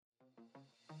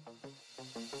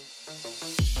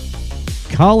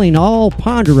Calling all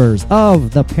ponderers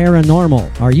of the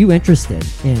paranormal. Are you interested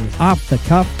in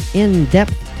off-the-cuff,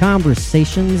 in-depth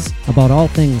conversations about all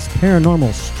things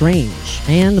paranormal, strange,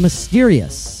 and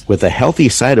mysterious? With a healthy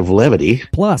side of levity.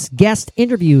 Plus, guest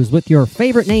interviews with your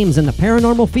favorite names in the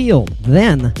paranormal field.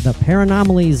 Then, the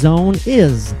Paranormally Zone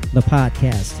is the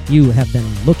podcast you have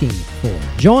been looking for.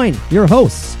 Join your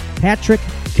hosts, Patrick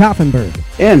Koffenberg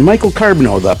And Michael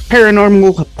Carbino, the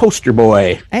paranormal poster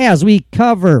boy. As we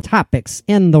cover topics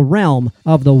in the realm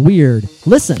of the weird,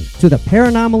 listen to the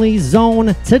Paranormally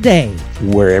Zone today.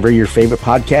 Wherever your favorite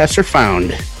podcasts are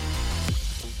found.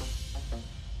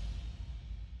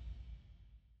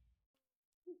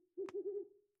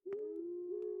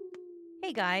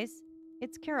 Hey guys,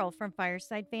 it's Carol from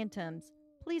Fireside Phantoms.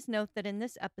 Please note that in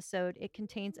this episode, it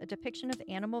contains a depiction of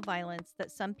animal violence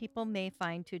that some people may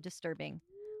find too disturbing.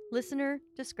 Listener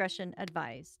discretion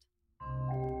advised.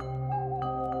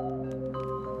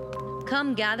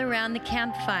 Come gather round the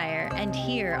campfire and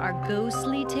hear our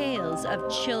ghostly tales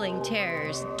of chilling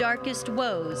terrors, darkest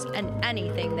woes, and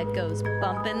anything that goes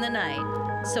bump in the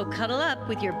night. So cuddle up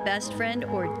with your best friend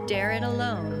or dare it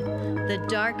alone. The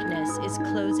darkness is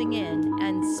closing in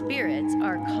and spirits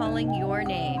are calling your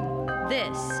name.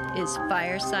 This is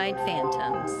Fireside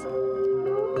Phantoms.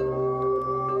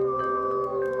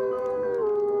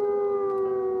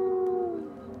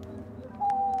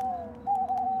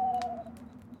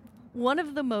 One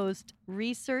of the most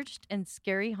researched and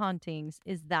scary hauntings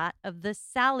is that of the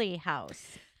Sallie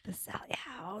House. The Sallie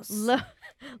House.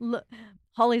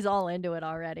 Holly's all into it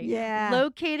already. Yeah.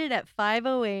 Located at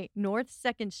 508 North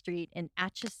 2nd Street in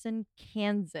Atchison,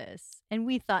 Kansas. And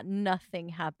we thought nothing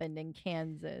happened in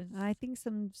Kansas. I think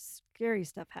some scary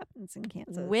stuff happens in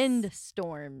Kansas. Wind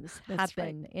storms That's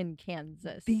happen in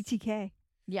Kansas. BTK.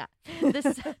 Yeah.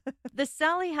 The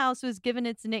Sallie House was given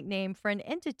its nickname for an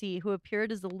entity who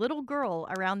appeared as a little girl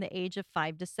around the age of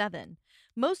 5 to 7.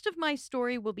 Most of my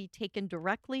story will be taken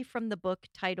directly from the book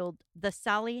titled The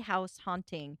Sallie House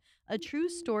Haunting, a true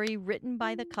story written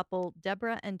by the couple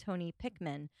Deborah and Tony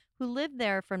Pickman, who lived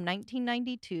there from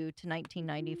 1992 to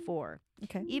 1994.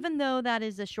 Okay. Even though that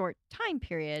is a short time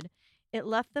period, it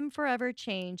left them forever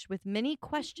changed with many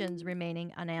questions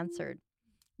remaining unanswered.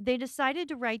 They decided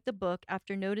to write the book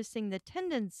after noticing the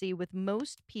tendency with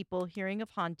most people hearing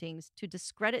of hauntings to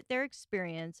discredit their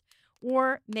experience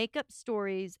or make up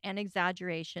stories and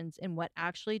exaggerations in what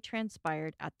actually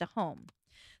transpired at the home.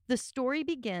 The story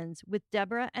begins with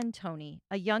Deborah and Tony,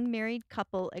 a young married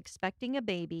couple expecting a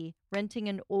baby, renting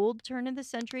an old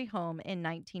turn-of-the-century home in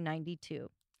 1992.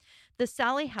 The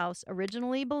Sallie House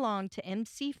originally belonged to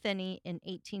M.C. Finney in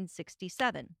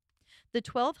 1867. The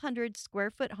 1,200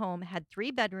 square foot home had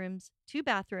 3 bedrooms, 2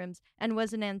 bathrooms, and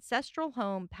was an ancestral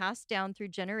home passed down through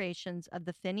generations of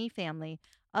the Finney family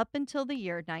up until the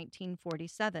year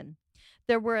 1947.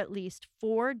 There were at least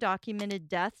 4 documented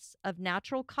deaths of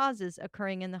natural causes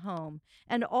occurring in the home,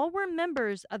 and all were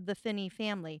members of the Finney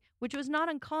family, which was not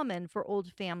uncommon for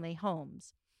old family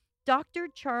homes. Dr.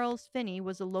 Charles Finney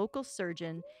was a local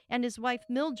surgeon, and his wife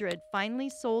Mildred finally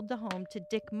sold the home to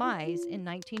Dick Mize in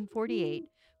 1948,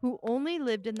 who only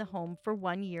lived in the home for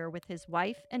 1 year with his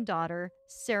wife and daughter,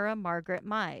 Sarah Margaret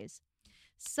Mize.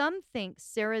 Some think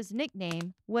Sarah's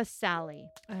nickname was Sally,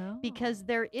 because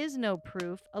there is no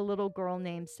proof a little girl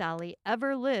named Sally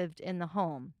ever lived in the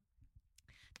home.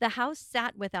 The house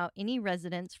sat without any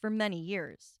residents for many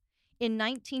years. In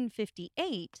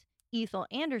 1958, Ethel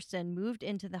Anderson moved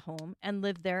into the home and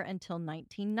lived there until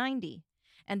 1990.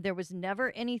 And there was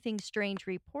never anything strange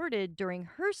reported during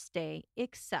her stay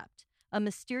except a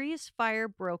mysterious fire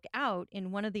broke out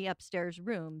in one of the upstairs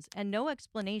rooms, and no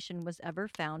explanation was ever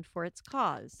found for its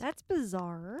cause. That's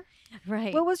bizarre.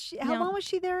 Right. What was she? How long was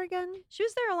she there again? She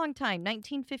was there a long time,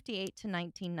 1958 to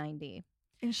 1990.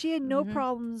 And she had no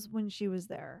problems when she was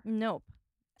there. Nope.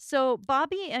 So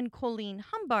Bobby and Colleen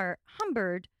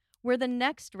Humbird were the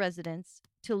next residents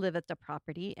to live at the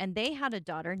property, and they had a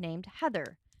daughter named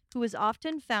Heather, who was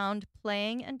often found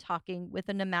playing and talking with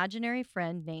an imaginary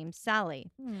friend named Sally.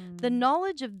 The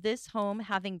knowledge of this home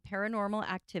having paranormal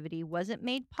activity wasn't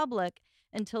made public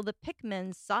until the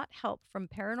Pickmans sought help from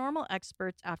paranormal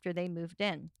experts after they moved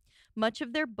in. Much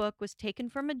of their book was taken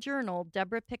from a journal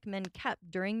Deborah Pickman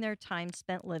kept during their time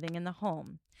spent living in the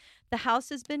home. The house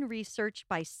has been researched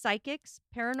by psychics,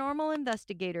 paranormal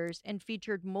investigators, and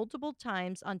featured multiple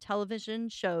times on television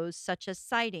shows such as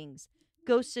Sightings,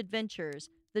 Ghost Adventures,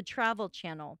 the Travel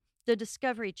Channel, the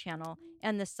Discovery Channel,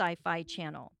 and the Sci-Fi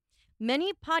Channel.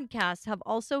 Many podcasts have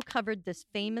also covered this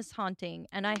famous haunting,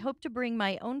 and I hope to bring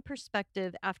my own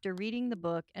perspective after reading the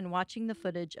book and watching the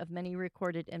footage of many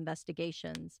recorded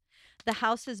investigations. The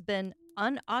house has been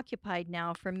unoccupied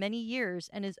now for many years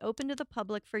and is open to the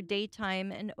public for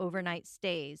daytime and overnight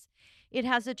stays. It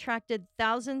has attracted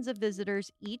thousands of visitors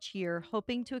each year,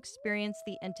 hoping to experience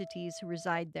the entities who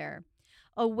reside there.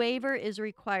 A waiver is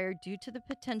required due to the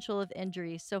potential of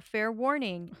injury, so fair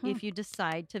warning if you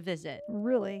decide to visit.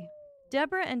 Really?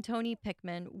 Deborah and Tony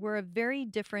Pickman were of very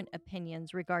different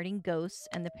opinions regarding ghosts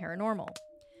and the paranormal.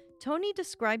 Tony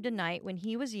described a night when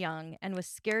he was young and was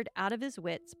scared out of his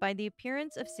wits by the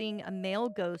appearance of seeing a male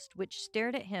ghost which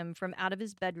stared at him from out of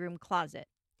his bedroom closet.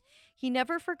 He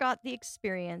never forgot the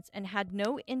experience and had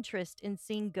no interest in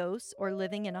seeing ghosts or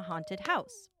living in a haunted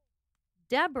house.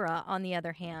 Deborah, on the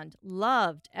other hand,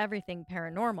 loved everything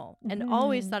paranormal and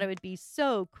always thought it would be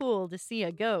so cool to see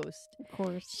a ghost. Of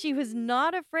course. She was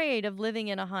not afraid of living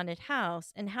in a haunted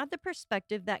house and had the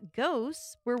perspective that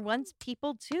ghosts were once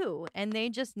people too, and they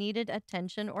just needed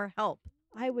attention or help.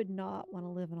 I would not want to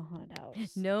live in a haunted house.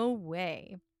 No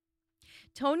way.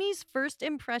 Tony's first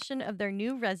impression of their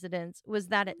new residence was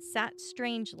that it sat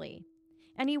strangely,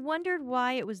 and he wondered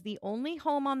why it was the only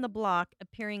home on the block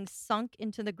appearing sunk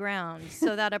into the ground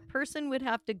so that a person would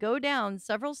have to go down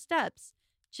several steps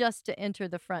just to enter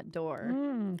the front door.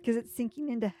 Because it's sinking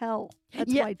into hell.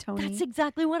 That's Yeah, why, Tony. That's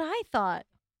exactly what I thought.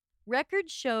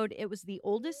 Records showed it was the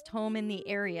oldest home in the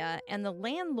area, and the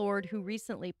landlord who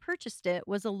recently purchased it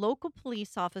was a local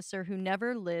police officer who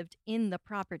never lived in the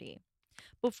property.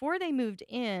 Before they moved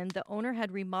in, the owner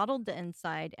had remodeled the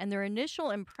inside, and their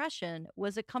initial impression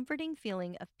was a comforting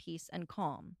feeling of peace and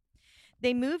calm.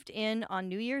 They moved in on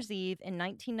New Year's Eve in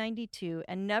 1992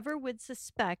 and never would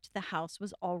suspect the house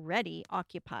was already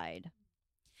occupied.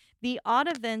 The odd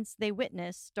events they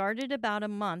witnessed started about a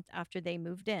month after they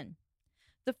moved in.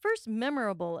 The first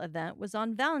memorable event was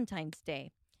on Valentine's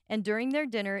Day, and during their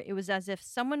dinner, it was as if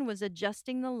someone was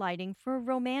adjusting the lighting for a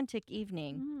romantic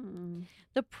evening.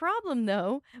 The problem,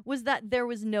 though, was that there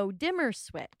was no dimmer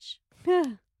switch.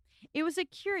 It was a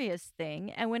curious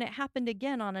thing, and when it happened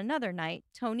again on another night,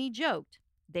 Tony joked,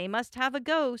 "They must have a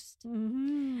ghost."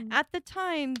 At the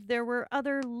time, there were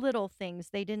other little things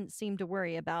they didn't seem to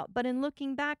worry about, but in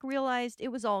looking back, realized it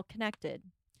was all connected.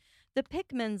 The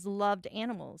Pickmans loved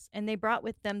animals, and they brought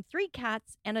with them 3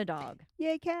 cats and a dog.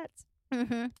 Yay, cats.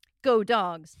 Go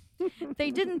dogs.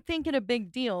 They didn't think it a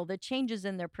big deal, the changes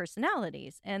in their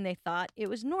personalities, and they thought it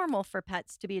was normal for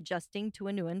pets to be adjusting to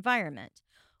a new environment.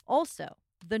 Also,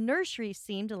 the nursery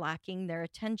seemed lacking their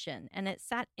attention, and it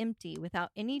sat empty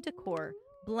without any decor,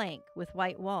 blank with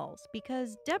white walls,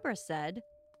 because Deborah said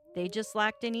they just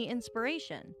lacked any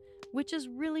inspiration, which is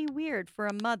really weird for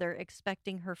a mother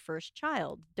expecting her first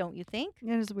child, don't you think?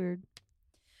 That is weird.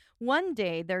 One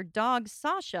day, their dog,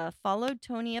 Sasha, followed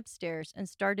Tony upstairs and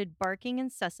started barking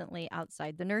incessantly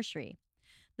outside the nursery.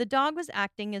 The dog was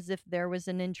acting as if there was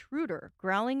an intruder,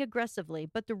 growling aggressively,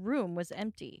 but the room was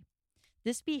empty.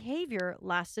 This behavior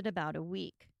lasted about a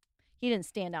week. He didn't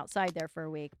stand outside there for a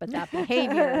week, but that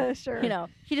behavior, Sure.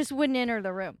 He just wouldn't enter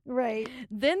the room. Right.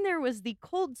 Then there was the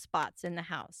cold spots in the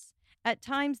house. At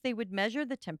times, they would measure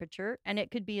the temperature, and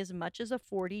it could be as much as a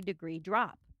 40-degree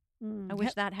drop. I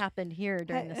wish that happened here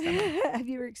during the summer. Have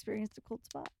you ever experienced a cold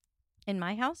spot? In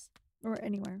my house? Or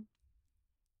anywhere?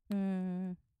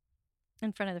 In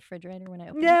front of the refrigerator when I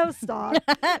opened No, stop.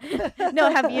 it.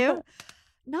 No, have you?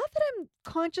 Not that I'm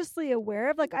consciously aware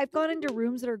of. Like, I've gone into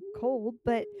rooms that are cold,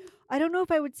 but I don't know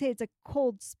if I would say it's a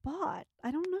cold spot.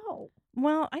 I don't know.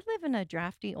 Well, I live in a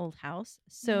drafty old house,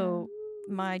 so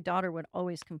my daughter would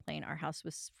always complain our house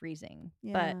was freezing.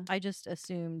 Yeah. But I just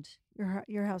assumed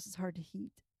Your house is hard to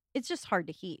heat. it's just hard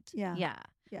to heat. Yeah.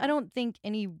 I don't think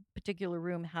any particular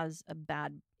room has a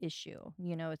bad issue.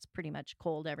 It's pretty much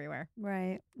cold everywhere.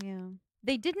 Right. Yeah.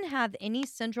 They didn't have any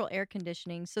central air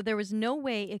conditioning, so there was no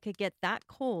way it could get that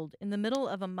cold in the middle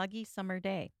of a muggy summer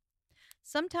day.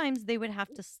 Sometimes they would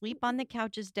have to sleep on the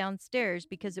couches downstairs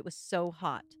because it was so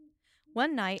hot.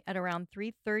 One night at around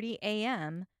 3:30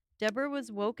 a.m., Deborah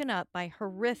was woken up by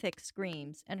horrific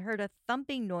screams and heard a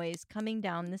thumping noise coming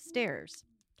down the stairs.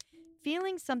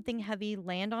 Feeling something heavy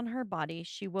land on her body,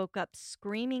 she woke up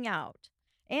screaming out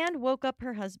and woke up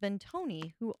her husband,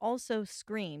 Tony, who also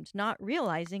screamed, not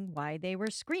realizing why they were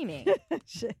screaming.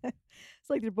 Shit. It's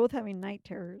like they're both having night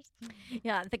terrors.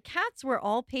 Yeah, the cats were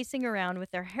all pacing around with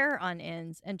their hair on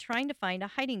ends and trying to find a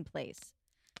hiding place.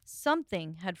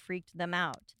 Something had freaked them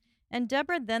out, and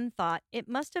Deborah then thought it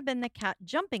must have been the cat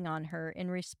jumping on her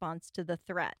in response to the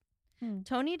threat.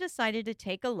 Tony decided to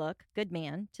take a look, good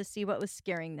man, to see what was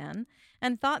scaring them,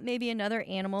 and thought maybe another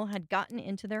animal had gotten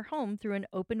into their home through an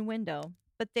open window,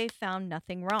 but they found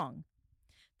nothing wrong.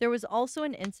 There was also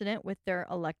an incident with their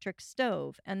electric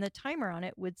stove, and the timer on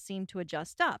it would seem to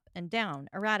adjust up and down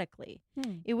erratically.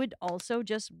 It would also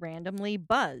just randomly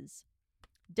buzz.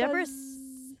 Deborah,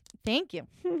 thank you.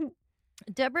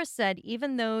 Deborah said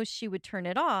even though she would turn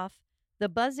it off, the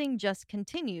buzzing just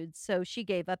continued, so she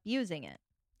gave up using it.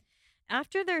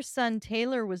 After their son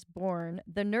Taylor was born,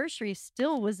 the nursery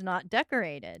still was not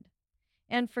decorated.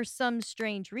 And for some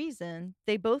strange reason,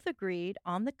 they both agreed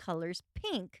on the colors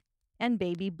pink and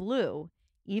baby blue,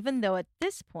 even though at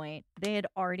this point they had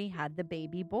already had the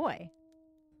baby boy.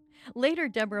 Later,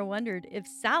 Deborah wondered if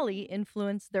Sally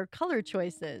influenced their color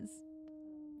choices.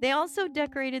 They also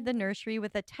decorated the nursery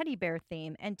with a teddy bear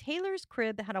theme, and Taylor's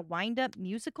crib had a wind-up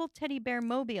musical teddy bear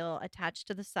mobile attached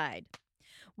to the side.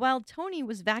 While Tony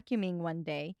was vacuuming one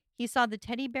day, he saw the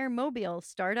teddy bear mobile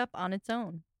start up on its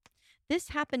own. This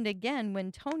happened again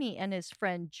when Tony and his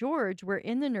friend George were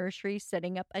in the nursery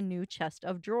setting up a new chest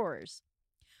of drawers.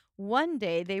 One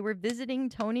day, they were visiting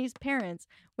Tony's parents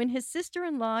when his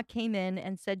sister-in-law came in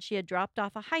and said she had dropped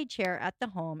off a high chair at the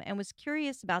home and was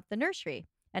curious about the nursery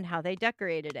and how they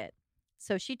decorated it.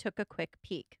 So she took a quick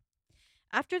peek.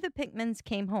 After the Pickmans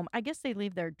came home, I guess they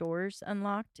leave their doors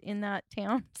unlocked in that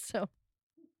town, so...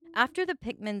 After the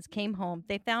Pickmans came home,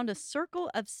 they found a circle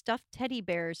of stuffed teddy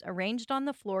bears arranged on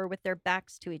the floor with their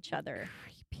backs to each other.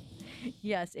 Creepy.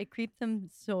 Yes, it creeped them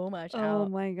so much out. Oh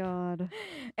my God.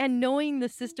 And knowing the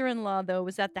sister-in-law, though,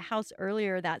 was at the house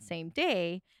earlier that same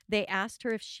day, they asked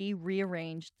her if she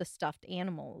rearranged the stuffed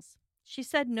animals. She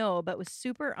said no, but was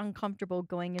super uncomfortable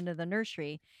going into the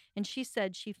nursery, and she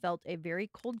said she felt a very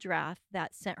cold draft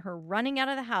that sent her running out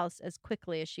of the house as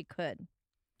quickly as she could.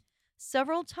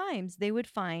 Several times they would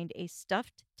find a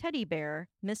stuffed teddy bear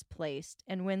misplaced,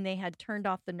 and when they had turned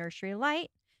off the nursery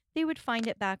light, they would find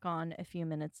it back on a few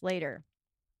minutes later.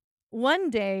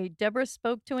 One day, Deborah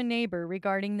spoke to a neighbor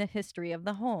regarding the history of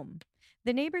the home.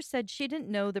 The neighbor said she didn't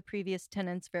know the previous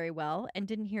tenants very well and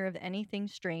didn't hear of anything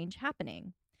strange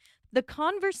happening. The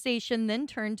conversation then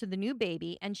turned to the new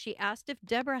baby, and she asked if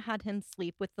Deborah had him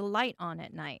sleep with the light on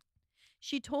at night.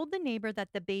 She told the neighbor that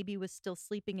the baby was still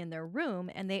sleeping in their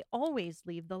room and they always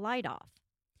leave the light off.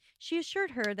 She assured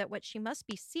her that what she must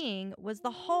be seeing was the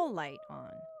hall light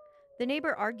on. The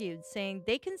neighbor argued, saying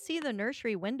they can see the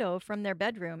nursery window from their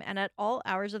bedroom, and at all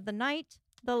hours of the night,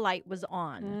 the light was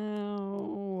on.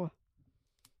 Oh,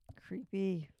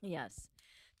 creepy. Yes.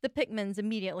 The Pickmans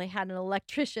immediately had an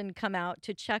electrician come out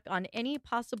to check on any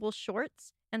possible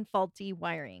shorts and faulty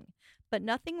wiring, but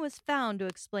nothing was found to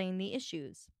explain the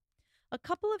issues. A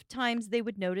couple of times they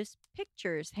would notice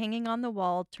pictures hanging on the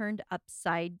wall turned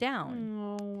upside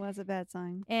down. Oh, that's a bad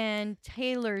sign. And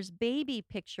Taylor's baby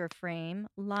picture frame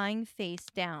lying face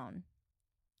down.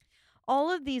 All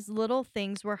of these little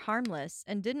things were harmless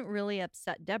and didn't really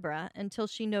upset Deborah until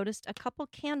she noticed a couple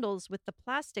candles with the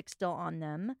plastic still on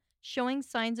them, showing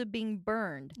signs of being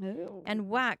burned, and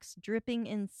wax dripping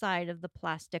inside of the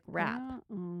plastic wrap.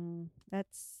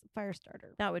 That's a fire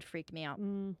starter. That would freak me out.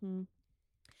 Mm-hmm.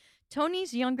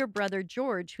 Tony's younger brother,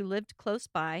 George, who lived close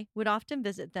by, would often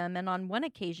visit them, and on one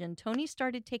occasion, Tony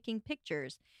started taking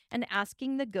pictures and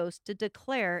asking the ghost to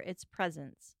declare its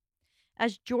presence.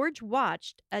 As George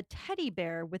watched, a teddy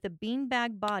bear with a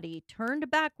beanbag body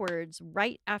turned backwards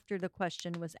right after the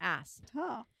question was asked.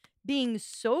 Huh. Being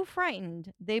so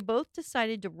frightened, they both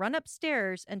decided to run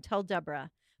upstairs and tell Deborah.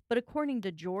 But according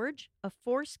to George, a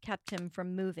force kept him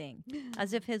from moving,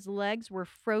 as if his legs were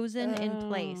frozen in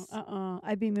place.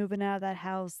 I'd be moving out of that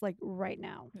house like right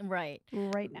now. Right.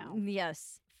 Right now.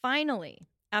 Yes. Finally,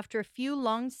 after a few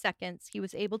long seconds, he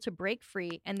was able to break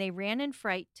free, and they ran in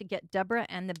fright to get Deborah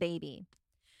and the baby.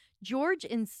 George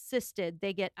insisted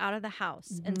they get out of the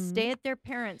house and stay at their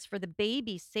parents' for the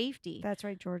baby's safety. That's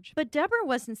right, George. But Deborah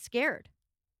wasn't scared.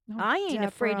 Oh, I ain't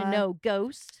afraid of no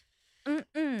ghost.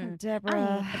 Deborah.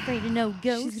 I ain't afraid of no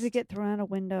ghost. She's going to get thrown out a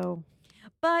window.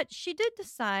 But she did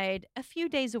decide a few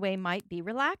days away might be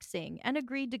relaxing and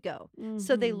agreed to go.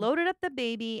 So they loaded up the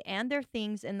baby and their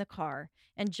things in the car.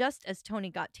 And just as Tony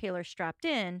got Taylor strapped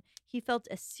in, he felt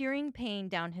a searing pain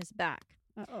down his back.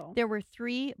 Uh-oh. There were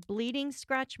 3 bleeding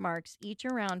scratch marks, each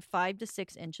around 5 to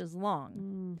 6 inches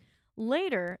long.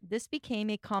 Later, this became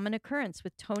a common occurrence,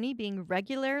 with Tony being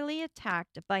regularly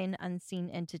attacked by an unseen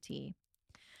entity.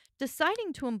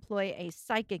 Deciding to employ a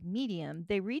psychic medium,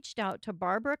 they reached out to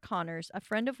Barbara Connors, a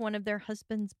friend of one of their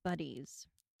husband's buddies.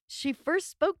 She first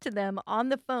spoke to them on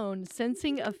the phone,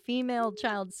 sensing a female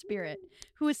child spirit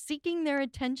who was seeking their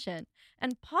attention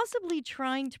and possibly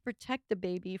trying to protect the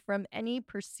baby from any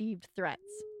perceived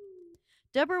threats.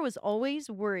 Deborah was always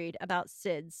worried about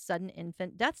Sid's sudden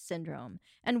infant death syndrome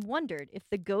and wondered if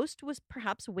the ghost was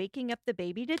perhaps waking up the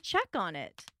baby to check on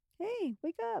it. Hey,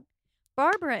 wake up.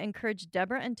 Barbara encouraged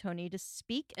Deborah and Tony to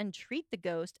speak and treat the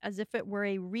ghost as if it were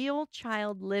a real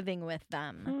child living with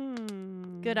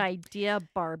them. Good idea,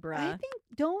 Barbara. I think,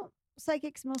 don't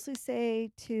psychics mostly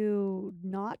say to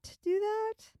not do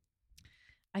that?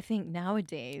 I think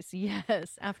nowadays,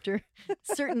 yes, after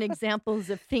certain examples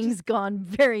of things gone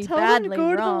very Tell badly them to go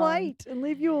to the wrong. light and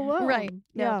leave you alone. Right.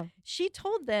 No. Yeah. She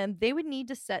told them they would need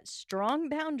to set strong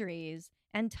boundaries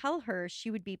and tell her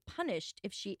she would be punished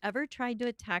if she ever tried to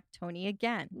attack Tony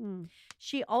again. Mm.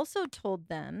 She also told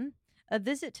them a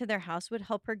visit to their house would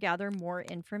help her gather more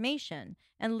information,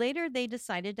 and later they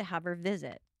decided to have her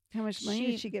visit. How much money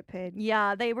did she get paid?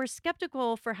 Yeah, they were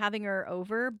skeptical for having her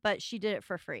over, but she did it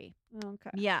for free. Okay.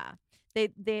 Yeah.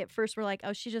 They at first were like,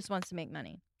 oh, she just wants to make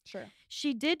money. Sure.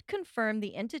 She did confirm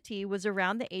the entity was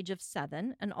around the age of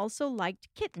 7 and also liked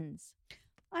kittens.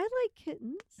 I like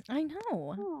kittens. I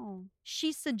know. Oh.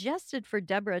 She suggested for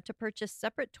Deborah to purchase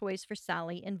separate toys for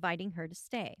Sally, inviting her to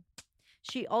stay.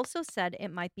 She also said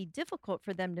it might be difficult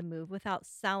for them to move without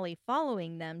Sally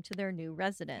following them to their new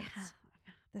residence.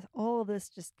 All of this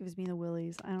just gives me the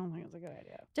willies. I don't think it's a good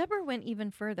idea. Deborah went even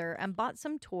further and bought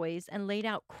some toys and laid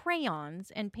out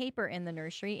crayons and paper in the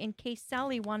nursery in case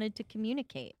Sally wanted to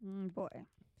communicate. Boy.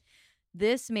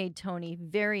 This made Tony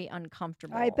very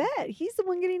uncomfortable. I bet. He's the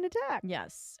one getting attacked.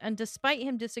 Yes. And despite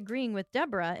him disagreeing with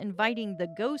Deborah, inviting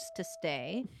the ghost to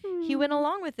stay, he went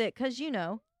along with it because, you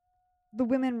know, the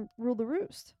women rule the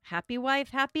roost. happy wife,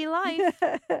 happy life.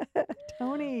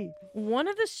 Tony. One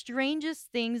of the strangest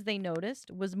things they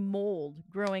noticed was mold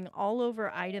growing all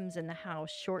over items in the house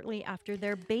shortly after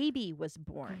their baby was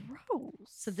born. Gross.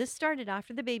 So this started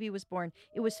after the baby was born.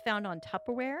 It was found on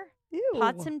Tupperware, Ew.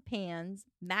 pots and pans,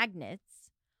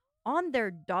 magnets, on their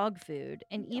dog food,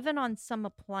 and even on some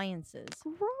appliances.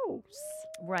 Gross.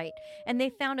 Right. And they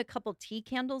found a couple tea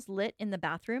candles lit in the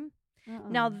bathroom.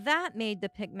 Now that made the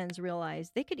Pickmans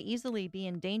realize they could easily be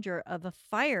in danger of a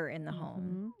fire in the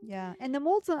home. Yeah. And the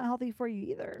mold's not healthy for you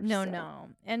either. No, so. no.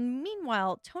 And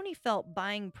meanwhile, Tony felt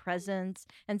buying presents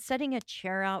and setting a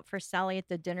chair out for Sally at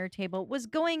the dinner table was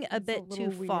going a It's bit too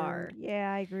little far. weird.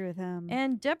 Yeah, I agree with him.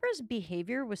 And Deborah's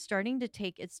behavior was starting to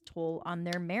take its toll on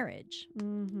their marriage.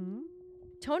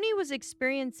 Tony was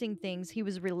experiencing things he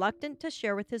was reluctant to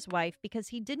share with his wife because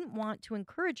he didn't want to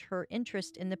encourage her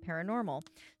interest in the paranormal.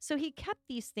 So he kept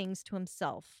these things to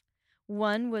himself.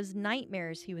 One was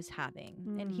nightmares he was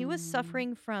having, and he was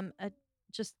suffering from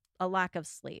just a lack of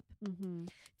sleep,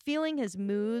 feeling his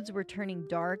moods were turning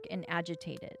dark and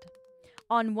agitated.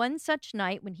 On one such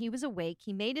night when he was awake,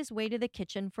 he made his way to the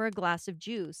kitchen for a glass of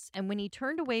juice, and when he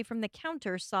turned away from the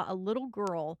counter, saw a little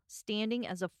girl standing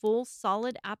as a full,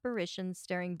 solid apparition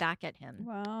staring back at him.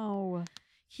 Wow.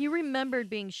 He remembered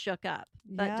being shook up,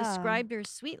 but Yeah. described her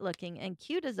sweet-looking and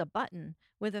cute as a button,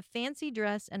 with a fancy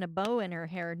dress and a bow in her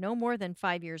hair no more than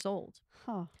 5 years old.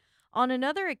 Huh. On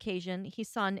another occasion, he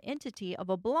saw an entity of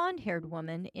a blonde-haired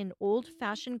woman in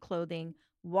old-fashioned clothing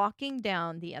walking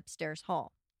down the upstairs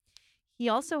hall. He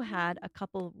also had a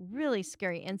couple really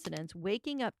scary incidents,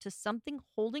 waking up to something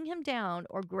holding him down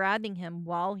or grabbing him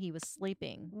while he was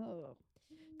sleeping. Ugh.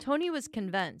 Tony was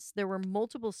convinced there were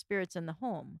multiple spirits in the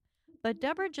home, but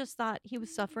Deborah just thought he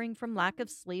was suffering from lack of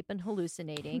sleep and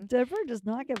hallucinating. Deborah does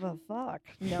not give a fuck.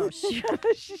 No, she's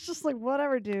just like,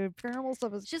 whatever, dude. Paranormal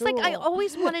stuff is She's like, I cool."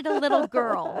 always wanted a little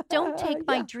girl. Don't take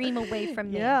my Yeah. dream away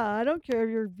from me. Yeah, I don't care if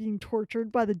you're being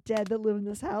tortured by the dead that live in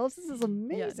this house. This is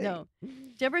amazing. no.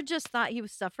 Deborah just thought he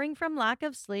was suffering from lack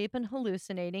of sleep and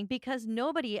hallucinating because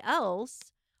nobody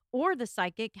else or the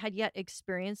psychic had yet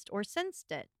experienced or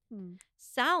sensed it.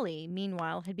 Sally,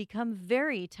 meanwhile, had become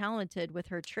very talented with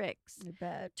her tricks, I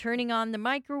bet. turning on the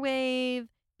microwave,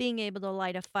 being able to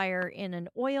light a fire in an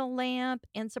oil lamp,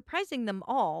 and surprising them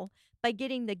all by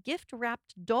getting the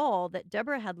gift-wrapped doll that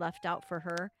Deborah had left out for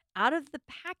her out of the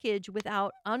package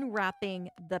without unwrapping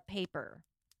the paper.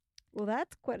 Well,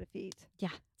 that's quite a feat.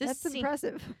 Yeah, That's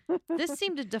impressive. This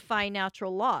seemed to defy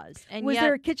natural laws. And Was yet,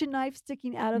 there a kitchen knife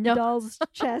sticking out of No. the doll's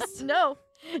chest? No.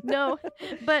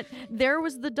 But there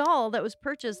was the doll that was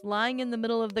purchased lying in the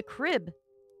middle of the crib.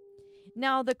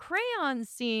 Now, the crayon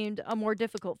seemed a more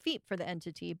difficult feat for the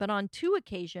entity, but on 2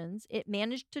 occasions, it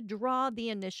managed to draw the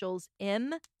initials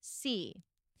MC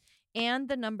and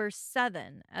the number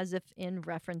 7, as if in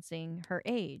referencing her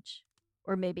age,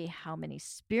 or maybe how many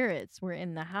spirits were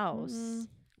in the house.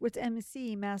 What's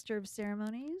MC? Master of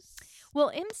Ceremonies?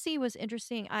 Well, MC was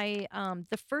interesting.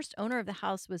 The first owner of the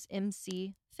house was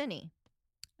MC Finney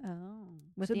Oh.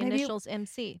 with So the maybe initials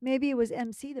MC. maybe it was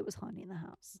MC that was haunting the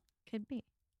house. Could be.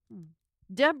 Hmm.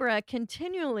 Deborah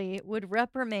continually would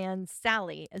reprimand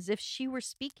Sally as if she were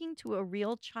speaking to a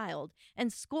real child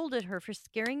and scolded her for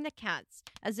scaring the cats,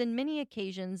 as in many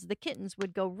occasions the kittens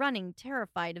would go running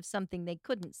terrified of something they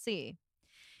couldn't see.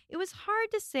 It was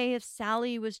hard to say if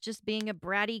Sally was just being a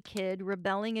bratty kid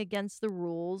rebelling against the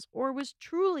rules or was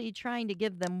truly trying to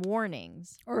give them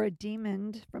warnings. Or a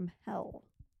demon from hell.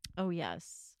 Oh,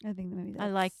 yes. I think maybe that's I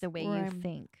like the way where you I'm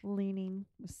think. leaning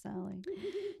with Sally.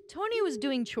 Tony was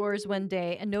doing chores one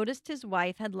day and noticed his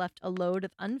wife had left a load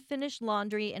of unfinished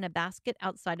laundry in a basket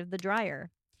outside of the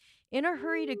dryer. In a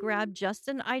hurry to grab just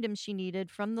an item she needed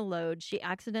from the load, she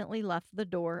accidentally left the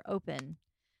door open.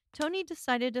 Tony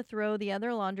decided to throw the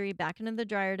other laundry back into the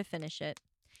dryer to finish it.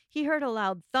 He heard a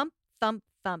loud thump, thump,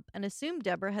 thump and assumed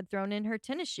Deborah had thrown in her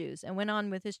tennis shoes and went on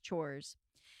with his chores.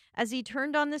 As he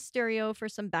turned on the stereo for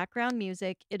some background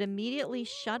music, it immediately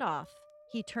shut off.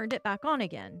 He turned it back on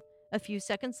again. A few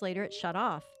seconds later, it shut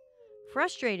off.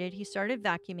 Frustrated, he started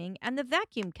vacuuming, and the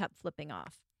vacuum kept flipping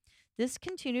off. This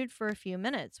continued for a few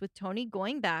minutes, with Tony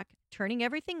going back, turning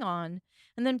everything on,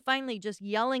 and then finally just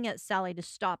yelling at Sally to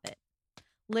stop it.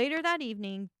 Later that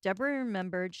evening, Deborah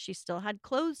remembered she still had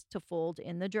clothes to fold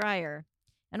in the dryer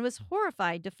and was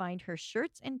horrified to find her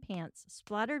shirts and pants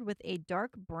splattered with a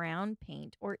dark brown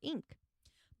paint or ink.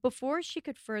 Before she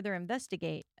could further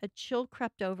investigate, a chill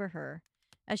crept over her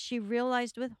as she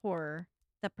realized with horror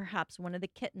that perhaps one of the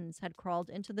kittens had crawled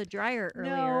into the dryer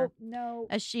earlier No.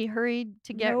 as she hurried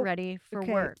to get Nope. ready for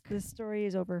Okay, work. this story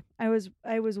is over. I was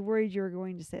worried you were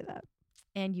going to say that.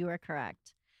 And you are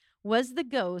correct. Was the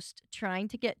ghost trying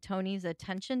to get Tony's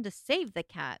attention to save the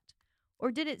cat? Or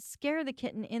did it scare the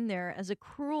kitten in there as a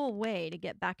cruel way to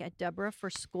get back at Deborah for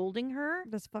scolding her?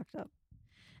 That's fucked up.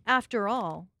 After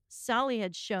all, Sally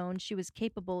had shown she was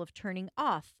capable of turning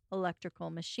off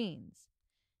electrical machines.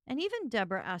 And even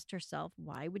Deborah asked herself,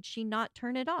 why would she not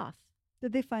turn it off?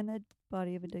 Did they find the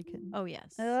body of a dead kitten? Oh,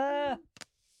 yes. Ah.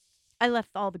 I left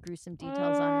all the gruesome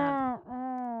details on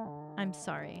that. I'm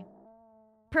sorry.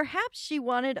 Perhaps she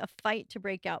wanted a fight to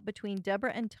break out between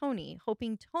Deborah and Tony,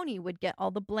 hoping Tony would get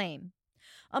all the blame.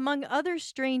 Among other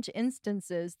strange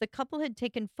instances, the couple had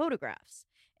taken photographs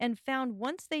and found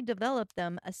once they developed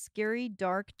them a scary,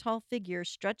 dark, tall figure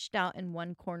stretched out in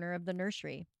one corner of the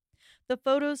nursery. The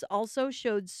photos also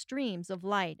showed streams of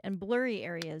light and blurry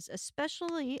areas,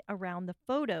 especially around the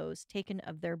photos taken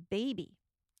of their baby.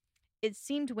 It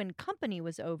seemed when company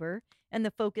was over and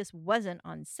the focus wasn't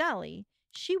on Sally,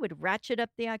 she would ratchet up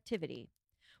the activity.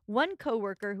 One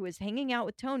coworker who was hanging out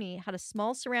with Tony had a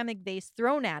small ceramic vase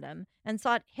thrown at him and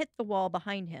saw it hit the wall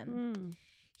behind him.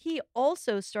 He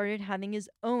also started having his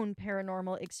own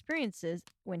paranormal experiences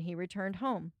when he returned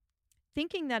home.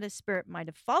 Thinking that a spirit might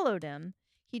have followed him,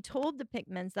 he told the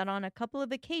Pickmans that on a couple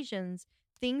of occasions,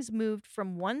 things moved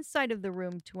from one side of the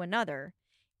room to another,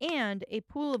 and a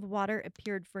pool of water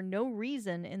appeared for no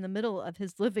reason in the middle of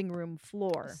his living room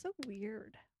floor. So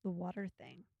weird, the water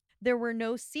thing. There were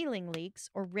no ceiling leaks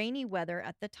or rainy weather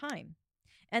at the time.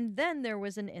 And then there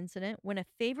was an incident when a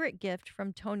favorite gift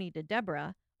from Tony to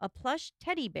Deborah, a plush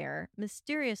teddy bear,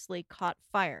 mysteriously caught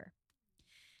fire.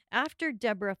 After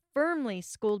Deborah firmly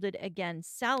scolded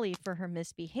against Sally for her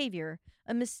misbehavior,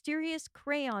 a mysterious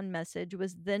crayon message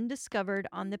was then discovered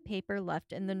on the paper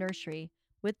left in the nursery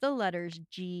with the letters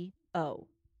G-O.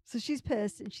 So she's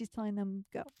pissed and she's telling them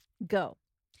go. Go.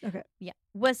 Okay. Yeah.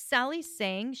 Was Sally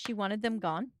saying she wanted them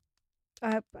gone?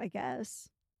 I guess.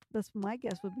 That's what my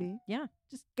guess would be. Yeah.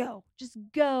 Just go. Just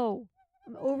go.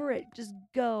 I'm over it. Just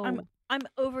go. I'm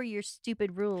over your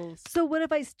stupid rules. So what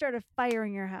if I start a fire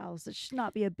in your house? It should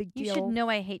not be a big deal. You should know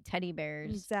I hate teddy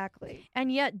bears. Exactly.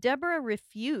 And yet Deborah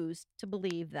refused to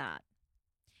believe that.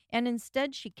 And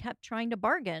instead she kept trying to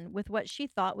bargain with what she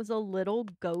thought was a little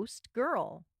ghost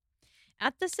girl.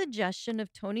 At the suggestion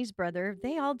of Tony's brother,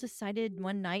 they all decided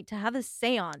one night to have a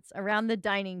seance around the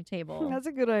dining table. That's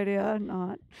a good idea.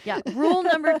 Not. Yeah. Rule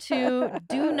number 2,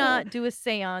 do not do a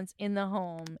seance in the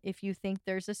home if you think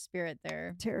there's a spirit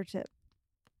there. Terror tip.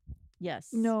 Yes.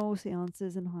 No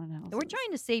seances in haunted houses. We're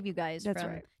trying to save you guys That's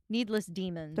from right. needless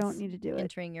demons. Don't need to do it.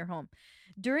 Entering your home.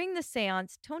 During the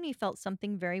seance, Tony felt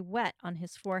something very wet on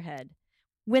his forehead.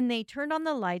 When they turned on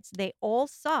the lights, they all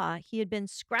saw he had been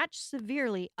scratched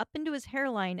severely up into his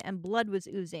hairline and blood was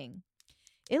oozing.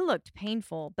 It looked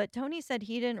painful, but Tony said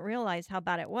he didn't realize how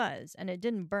bad it was, and it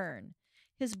didn't burn.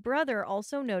 His brother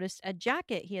also noticed a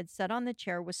jacket he had set on the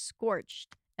chair was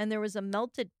scorched, and there was a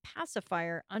melted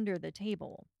pacifier under the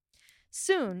table.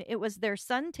 Soon, it was their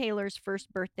son Taylor's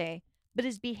first birthday, but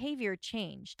his behavior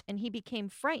changed, and he became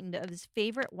frightened of his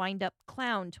favorite wind-up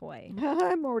clown toy.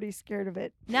 I'm already scared of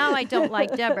it. Now I don't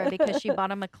like Deborah because she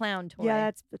bought him a clown toy. Yeah,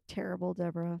 that's terrible,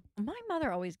 Deborah. My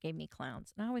mother always gave me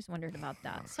clowns, and I always wondered about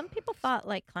that. Some people thought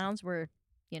like clowns were,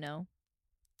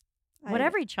 what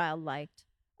every child liked.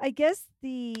 I guess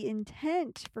the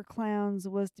intent for clowns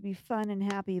was to be fun and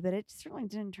happy, but it certainly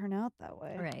didn't turn out that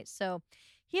way. Right. So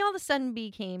he all of a sudden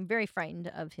became very frightened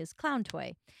of his clown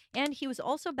toy. And he was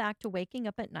also back to waking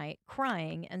up at night,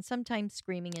 crying, and sometimes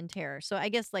screaming in terror. So I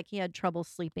guess like he had trouble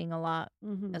sleeping a lot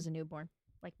Mhm. as a newborn,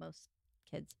 like most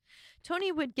kids.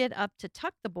 Tony would get up to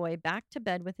tuck the boy back to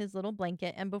bed with his little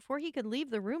blanket. And before he could leave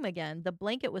the room again, the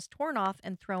blanket was torn off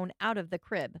and thrown out of the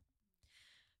crib.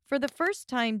 For the first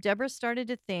time, Deborah started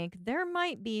to think there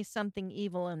might be something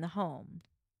evil in the home.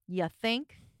 You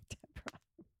think?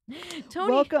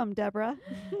 Tony, Welcome, Deborah.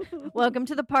 welcome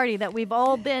to the party that we've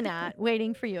all been at,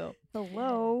 waiting for you.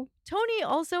 Hello. Tony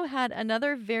also had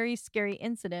another very scary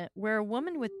incident where a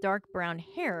woman with dark brown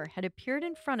hair had appeared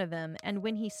in front of him, and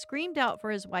when he screamed out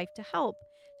for his wife to help,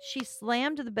 she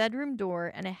slammed the bedroom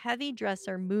door and a heavy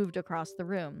dresser moved across the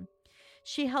room.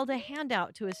 She held a hand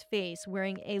out to his face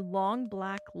wearing a long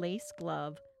black lace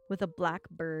glove with a black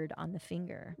bird on the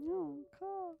finger. Oh,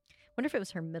 cool. Wonder if it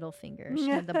was her middle finger. She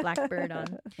had the black bird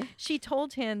on. She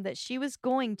told him that she was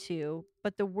going to,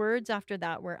 but the words after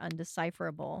that were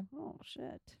undecipherable. Oh,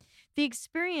 shit. The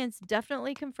experience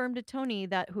definitely confirmed to Tony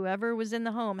that whoever was in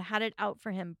the home had it out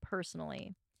for him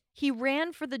personally. He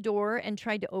ran for the door and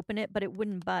tried to open it, but it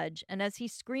wouldn't budge. And as he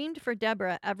screamed for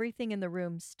Deborah, everything in the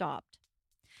room stopped.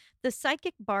 The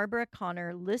psychic Barbara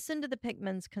Connor listened to the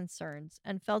Pickmans' concerns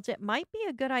and felt it might be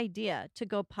a good idea to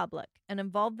go public and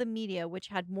involve the media, which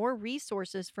had more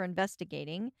resources for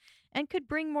investigating and could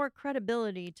bring more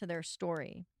credibility to their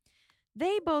story.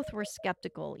 They both were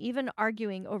skeptical, even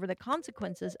arguing over the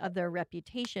consequences of their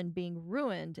reputation being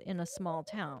ruined in a small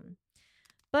town.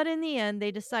 But in the end,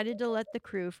 they decided to let the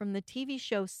crew from the TV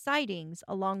show Sightings,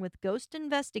 along with ghost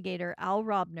investigator Al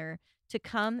Robner, to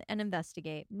come and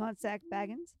investigate. Not Zach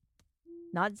Baggins?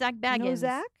 Not Zach Baggins. No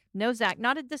Zach? No Zach.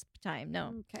 Not at this time,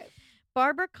 no. Okay.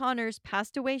 Barbara Connors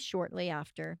passed away shortly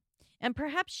after, and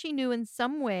perhaps she knew in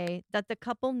some way that the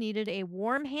couple needed a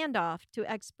warm handoff to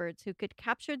experts who could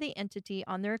capture the entity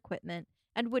on their equipment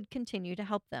and would continue to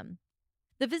help them.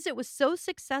 The visit was so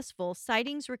successful,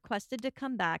 Sightings requested to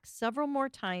come back several more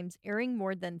times, airing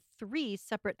more than 3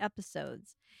 separate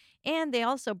episodes. And they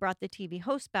also brought the TV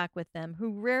host back with them,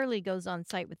 who rarely goes on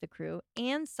site with the crew,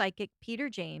 and psychic Peter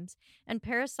James and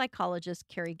parapsychologist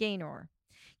Carrie Gaynor.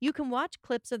 You can watch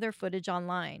clips of their footage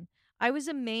online. I was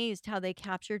amazed how they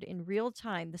captured in real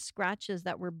time the scratches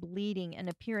that were bleeding and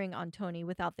appearing on Tony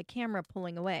without the camera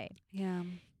pulling away. Yeah.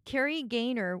 Carrie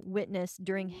Gaynor witnessed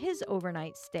during his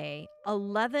overnight stay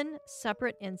 11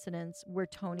 separate incidents where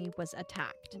Tony was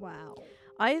attacked. Wow.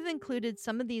 I have included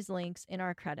some of these links in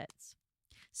our credits.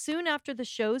 Soon after the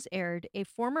shows aired, a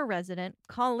former resident,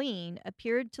 Colleen,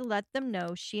 appeared to let them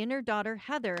know she and her daughter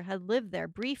Heather had lived there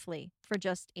briefly for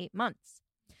just 8 months.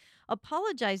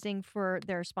 Apologizing for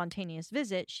their spontaneous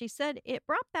visit, she said it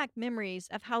brought back memories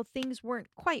of how things weren't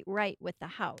quite right with the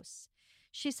house.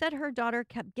 She said her daughter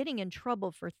kept getting in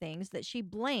trouble for things that she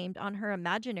blamed on her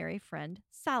imaginary friend,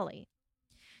 Sally.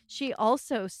 She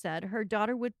also said her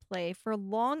daughter would play for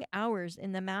long hours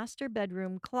in the master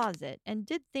bedroom closet and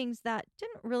did things that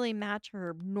didn't really match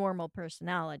her normal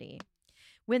personality.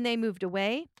 When they moved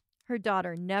away, her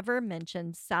daughter never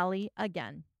mentioned Sally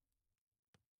again.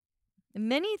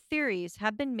 Many theories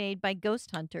have been made by ghost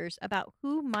hunters about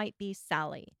who might be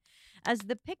Sally, as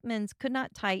the Pickmans could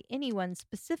not tie anyone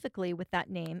specifically with that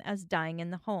name as dying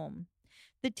in the home.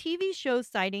 The TV show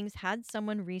Sightings had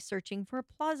someone researching for a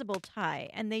plausible tie,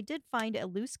 and they did find a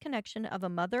loose connection of a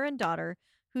mother and daughter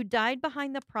who died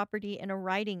behind the property in a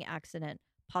riding accident,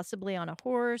 possibly on a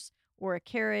horse or a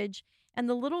carriage, and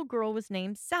the little girl was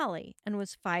named Sally and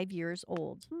was 5 years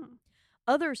old.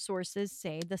 Other sources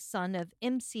say the son of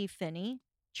MC Finney,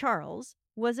 Charles,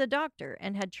 was a doctor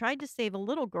and had tried to save a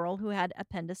little girl who had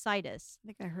appendicitis. I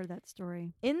think I heard that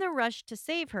story. In the rush to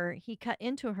save her, he cut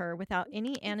into her without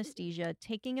any anesthesia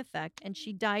taking effect, and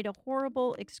she died a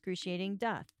horrible, excruciating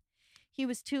death. He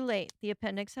was too late. The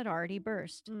appendix had already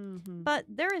burst. Mm-hmm. But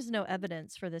there is no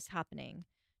evidence for this happening.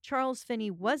 Charles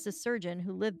Finney was a surgeon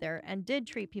who lived there and did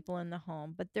treat people in the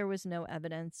home, but there was no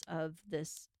evidence of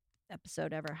this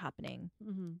episode ever happening.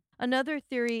 Mm-hmm. Another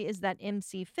theory is that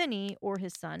MC Finney, or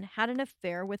his son, had an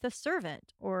affair with a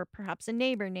servant, or perhaps a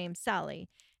neighbor named Sally,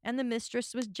 and the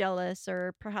mistress was jealous,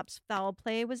 or perhaps foul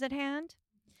play was at hand.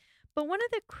 But one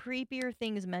of the creepier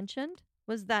things mentioned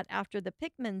was that after the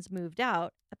Pickmans moved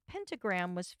out, a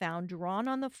pentagram was found drawn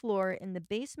on the floor in the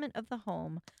basement of the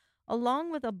home,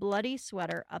 along with a bloody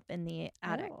sweater up in the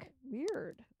attic. Oh,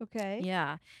 weird. Okay.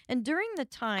 Yeah. And during the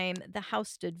time the house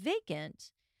stood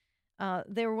vacant,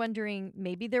 they were wondering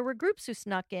maybe there were groups who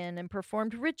snuck in and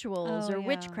performed rituals Oh, or yeah,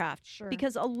 witchcraft. sure.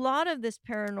 Because a lot of this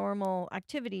paranormal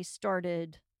activity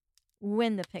started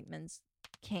when the Pickmans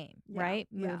came, Yeah, right?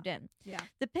 yeah. Moved in. Yeah.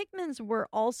 The Pickmans were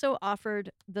also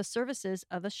offered the services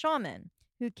of a shaman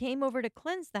who came over to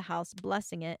cleanse the house,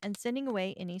 blessing it and sending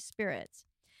away any spirits.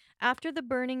 After the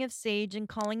burning of sage and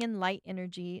calling in light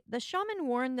energy, the shaman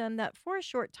warned them that for a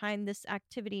short time this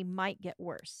activity might get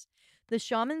worse. The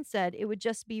shaman said it would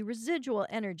just be residual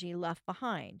energy left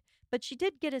behind, but she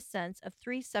did get a sense of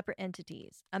 3 separate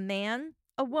entities: a man,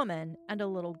 a woman, and a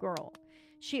little girl.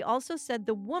 She also said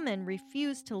the woman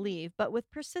refused to leave, but with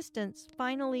persistence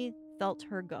finally felt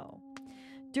her go.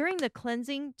 During the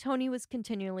cleansing, Tony was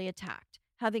continually attacked,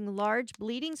 having large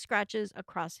bleeding scratches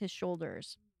across his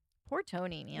shoulders. Poor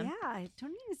Tony, man. Yeah.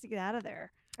 Tony needs to get out of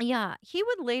there. Yeah, he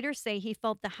would later say he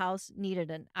felt the house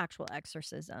needed an actual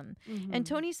exorcism. And Mhm.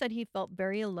 Tony said he felt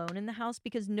very alone in the house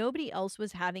because nobody else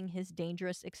was having his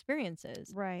dangerous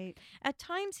experiences. Right. At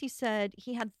times, he said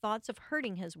he had thoughts of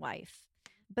hurting his wife,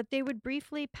 but they would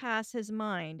briefly pass his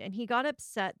mind, and he got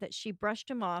upset that she brushed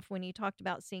him off when he talked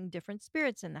about seeing different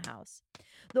spirits in the house.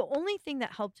 The only thing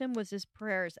that helped him was his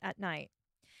prayers at night.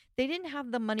 They didn't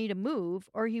have the money to move,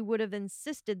 or he would have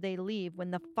insisted they leave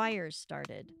when the fires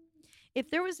started. If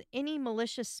there was any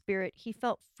malicious spirit, he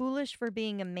felt foolish for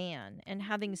being a man and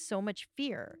having so much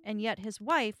fear, and yet his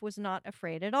wife was not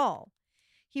afraid at all.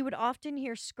 He would often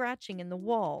hear scratching in the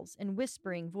walls and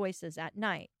whispering voices at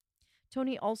night.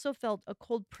 Tony also felt a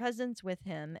cold presence with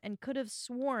him and could have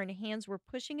sworn hands were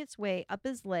pushing its way up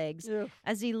his legs Ugh,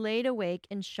 as he laid awake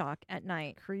in shock at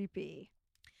night. creepy.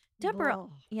 Deborah,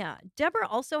 Ugh. Deborah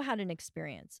also had an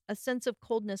experience, a sense of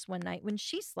coldness one night when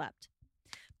she slept.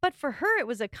 But for her, it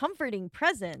was a comforting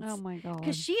presence. Oh my God.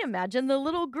 Because she imagined the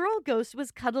little girl ghost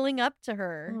was cuddling up to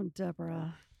her. Oh,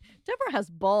 Deborah. Deborah has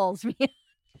balls, man.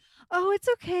 Oh, it's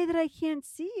okay that I can't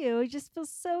see you. It just feels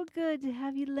so good to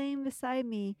have you laying beside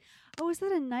me. Oh, is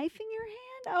that a knife in your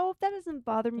hand? Oh, that doesn't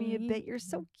bother me a bit. You're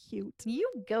so cute. You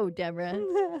go, Deborah.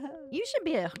 I You should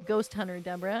be a ghost hunter,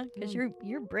 Deborah, because Mm.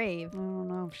 you're brave. don't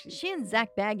know if she's. She and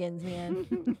Zach Baggins,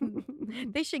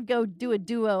 man. They should go do a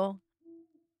duo.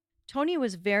 Tony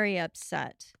was very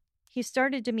upset. He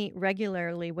started to meet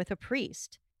regularly with a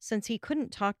priest since he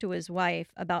couldn't talk to his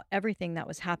wife about everything that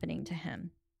was happening to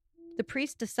him. The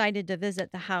priest decided to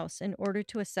visit the house in order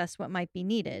to assess what might be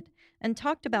needed and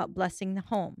talked about blessing the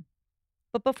home.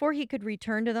 But before he could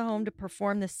return to the home to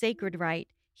perform the sacred rite,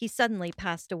 he suddenly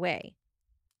passed away.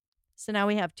 So now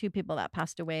we have 2 people that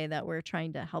passed away that were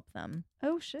trying to help them.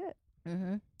 Oh, shit.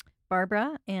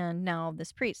 Barbara and now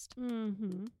this priest.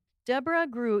 Mm-hmm. Deborah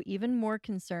grew even more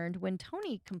concerned when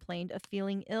Tony complained of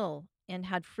feeling ill and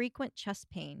had frequent chest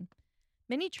pain.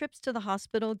 Many trips to the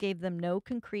hospital gave them no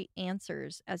concrete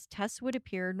answers, as tests would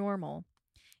appear normal.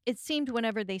 It seemed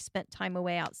whenever they spent time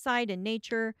away outside in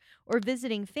nature or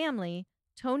visiting family,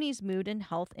 Tony's mood and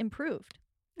health improved.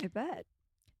 I bet.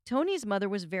 Tony's mother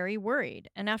was very worried,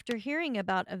 and after hearing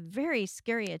about a very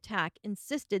scary attack,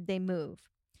 insisted they move.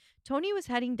 Tony was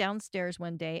heading downstairs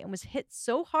one day and was hit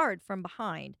so hard from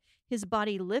behind, his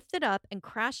body lifted up and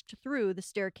crashed through the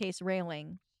staircase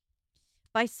railing.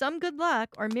 By some good luck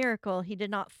or miracle, he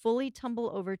did not fully tumble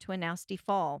over to a nasty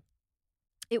fall.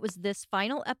 It was this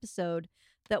final episode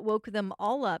that woke them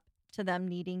all up to them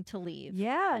needing to leave.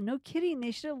 Yeah, no kidding.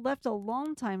 They should have left a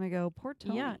long time ago. Poor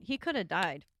Tony. Yeah, he could have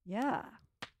died. Yeah.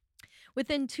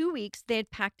 Within 2 weeks, they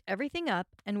had packed everything up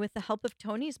and, with the help of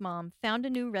Tony's mom, found a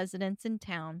new residence in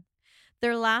town.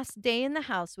 Their last day in the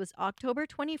house was October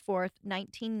 24th,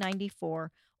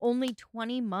 1994, only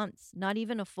 20 months, not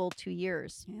even a full 2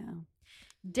 years. Yeah.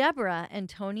 Deborah and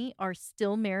Tony are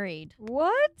still married,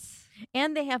 What?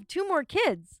 and they have 2 more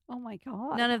kids. Oh my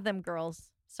God. None of them girls.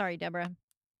 Sorry, Deborah.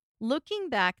 Looking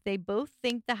back, they both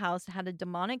think the house had a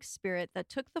demonic spirit that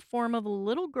took the form of a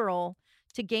little girl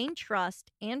to gain trust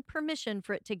and permission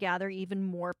for it to gather even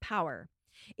more power.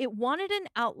 It wanted an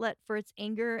outlet for its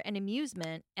anger and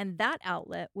amusement, and that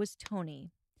outlet was Tony.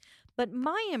 But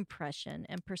my impression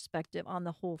and perspective on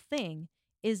the whole thing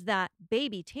is that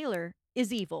baby Taylor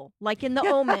is evil, like in The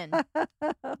Omen.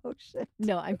 Oh shit.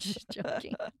 No, I'm just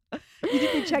joking. You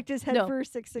think they checked his head No. for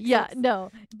 666? Yeah,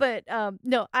 no. But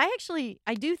no, I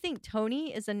do think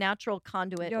Tony is a natural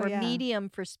conduit Oh, or yeah. medium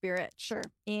for spirit. Sure.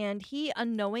 And he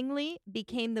unknowingly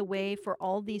became the way for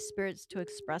all these spirits to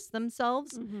express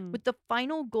themselves, Mhm. with the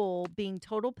final goal being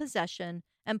total possession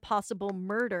and possible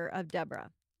murder of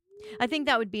Deborah. I think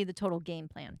that would be the total game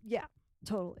plan. Yeah,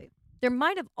 totally. There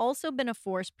might have also been a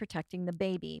force protecting the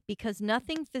baby because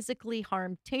nothing physically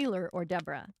harmed Taylor or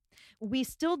Deborah. We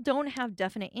still don't have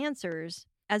definite answers,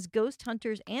 as ghost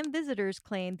hunters and visitors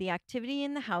claim the activity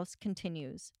in the house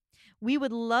continues. We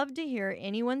would love to hear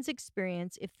anyone's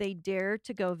experience if they dare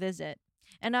to go visit,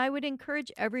 and I would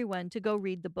encourage everyone to go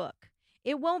read the book.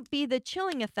 It won't be the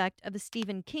chilling effect of a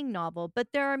Stephen King novel, but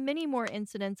there are many more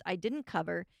incidents I didn't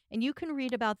cover, and you can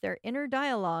read about their inner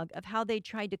dialogue of how they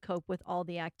tried to cope with all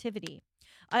the activity.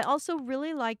 I also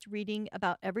really liked reading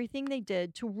about everything they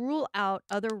did to rule out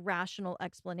other rational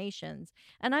explanations,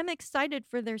 and I'm excited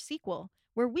for their sequel,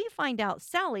 where we find out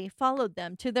Sally followed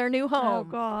them to their new Oh, home.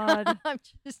 God. I'm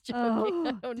just joking. I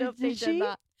Oh, don't know if they did did she?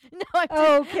 that. No, I'm just,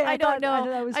 Oh, okay. I don't thought know.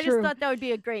 that was I true. just thought that would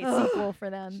be a great Ugh, sequel for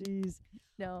them. Jeez.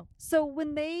 No. So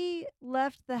when they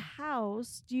left the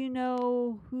house, do you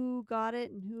know who got it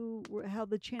and how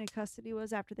the chain of custody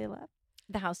was after they left?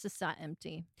 The house is sat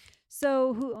empty.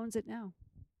 So who owns it now?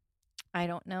 I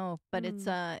don't know, but it's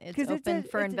 'Cause open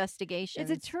for it's investigations.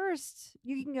 a tourist.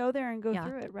 You can go there and go Yeah.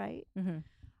 through it, right? Mhm.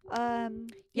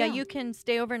 Yeah, you can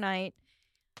stay overnight.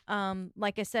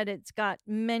 Like I said, it's got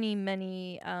many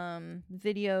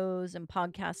videos and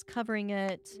podcasts covering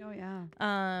it. Oh yeah.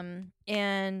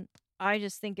 And I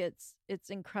just think it's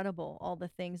incredible, all the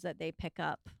things that they pick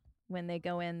up when they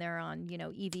go in there on,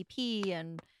 EVP,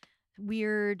 and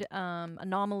weird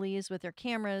anomalies with their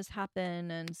cameras happen,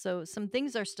 and so some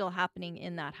things are still happening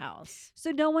in that house.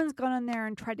 So no one's gone in there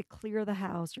and tried to clear the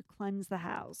house or cleanse the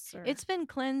house. Or... It's been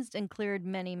cleansed and cleared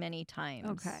many times.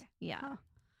 Okay. Yeah. Huh.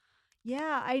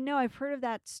 Yeah, I know. I've heard of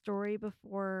that story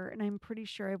before, and I'm pretty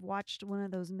sure I've watched one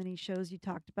of those mini shows you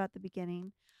talked about at the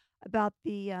beginning about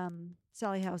the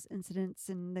Sally House incidents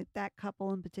and that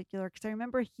couple in particular, because I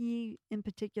remember he in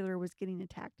particular was getting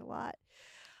attacked a lot.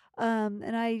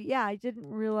 And I didn't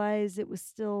realize it was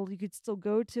still, you could still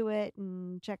go to it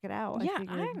and check it out. Yeah, I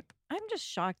figured, I'm just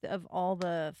shocked of all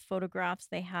the photographs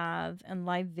they have and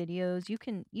live videos. You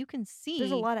can see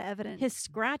there's a lot of evidence. his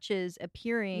scratches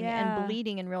appearing Yeah. and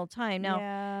bleeding in real time. Now,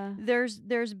 yeah.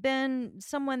 there's been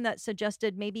someone that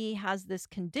suggested maybe he has this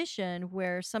condition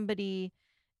where somebody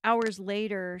hours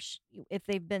later, if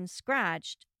they've been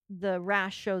scratched, the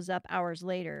rash shows up hours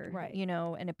later, Right.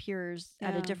 and appears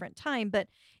at a Yeah. different time. But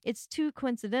it's too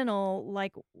coincidental,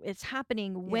 like it's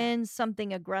happening when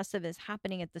something aggressive is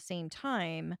happening at the same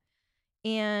time,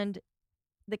 and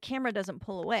the camera doesn't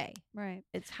pull away. Right.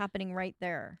 It's happening right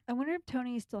there. I wonder if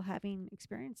Tony is still having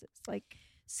experiences. Like,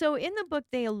 So in the book,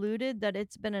 they alluded that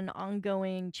it's been an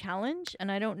ongoing challenge, and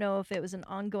I don't know if it was an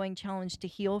ongoing challenge to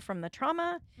heal from the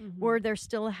trauma, or they're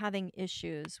still having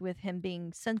issues with him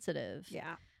being sensitive.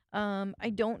 yeah. I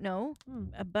don't know,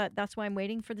 but that's why I'm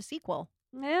waiting for the sequel.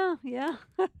 Yeah.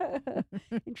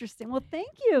 Interesting. Well, thank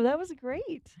you. That was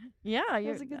great. Yeah,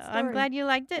 was a good I'm story. glad you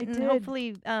liked it, I and did.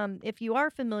 hopefully, if you are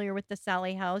familiar with the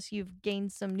Sally House, you've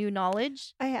gained some new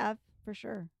knowledge. I have, for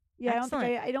sure. Yeah,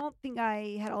 Excellent. I don't think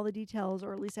I had all the details,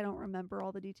 or at least I don't remember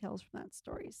all the details from that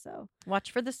story. So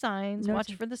Watch for the signs. No watch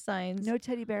te- for the signs. no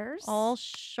teddy bears, All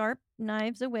sharp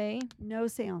knives away. no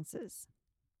seances.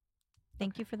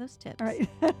 Thank you for those tips. All right.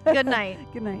 Good night.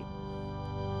 Good night.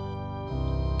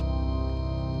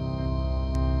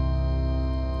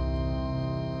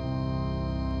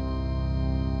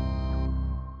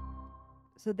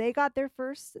 So they got there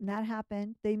first, and that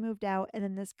happened. They moved out, and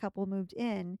then this couple moved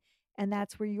in, and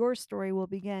that's where your story will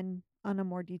begin on a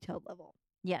more detailed level.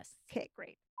 Yes. Okay,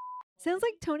 great. Sounds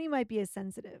like Tony might be a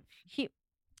sensitive. He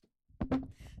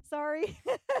Sorry.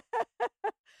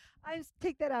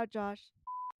 Take that out, Josh.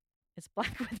 It's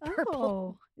black with purple.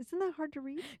 Oh, isn't that hard to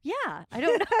read? Yeah, I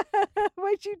don't know.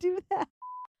 Why'd you do that?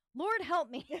 Lord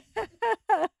help me.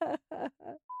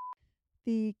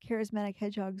 The charismatic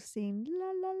hedgehogs sing la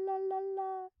la la la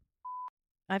la.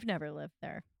 I've never lived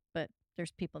there, but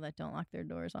there's people that don't lock their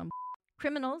doors on.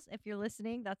 Criminals, if you're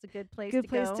listening, that's a good place Good to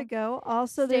place go. to go.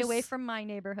 Also, Stay there's away from my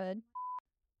neighborhood.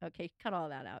 Okay, cut all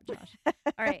that out, Josh. All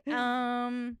right.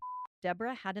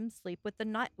 Deborah had him sleep with the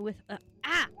nut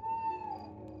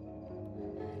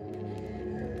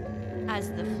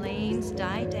As the flames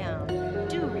die down,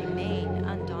 do remain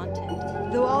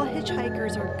undaunted. Though all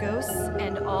hitchhikers are ghosts,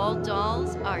 And all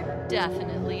dolls are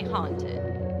definitely haunted.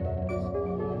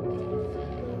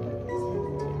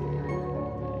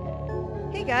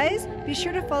 hey Hey guys, be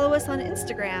sure to follow us on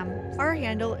Instagram. Our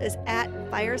handle is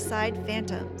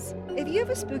 @FiresidePhantoms. If you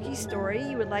have a spooky story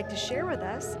you would like to share with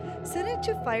us, send it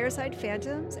to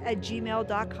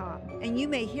firesidephantoms@gmail.com and you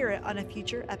may hear it on a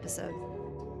future episode.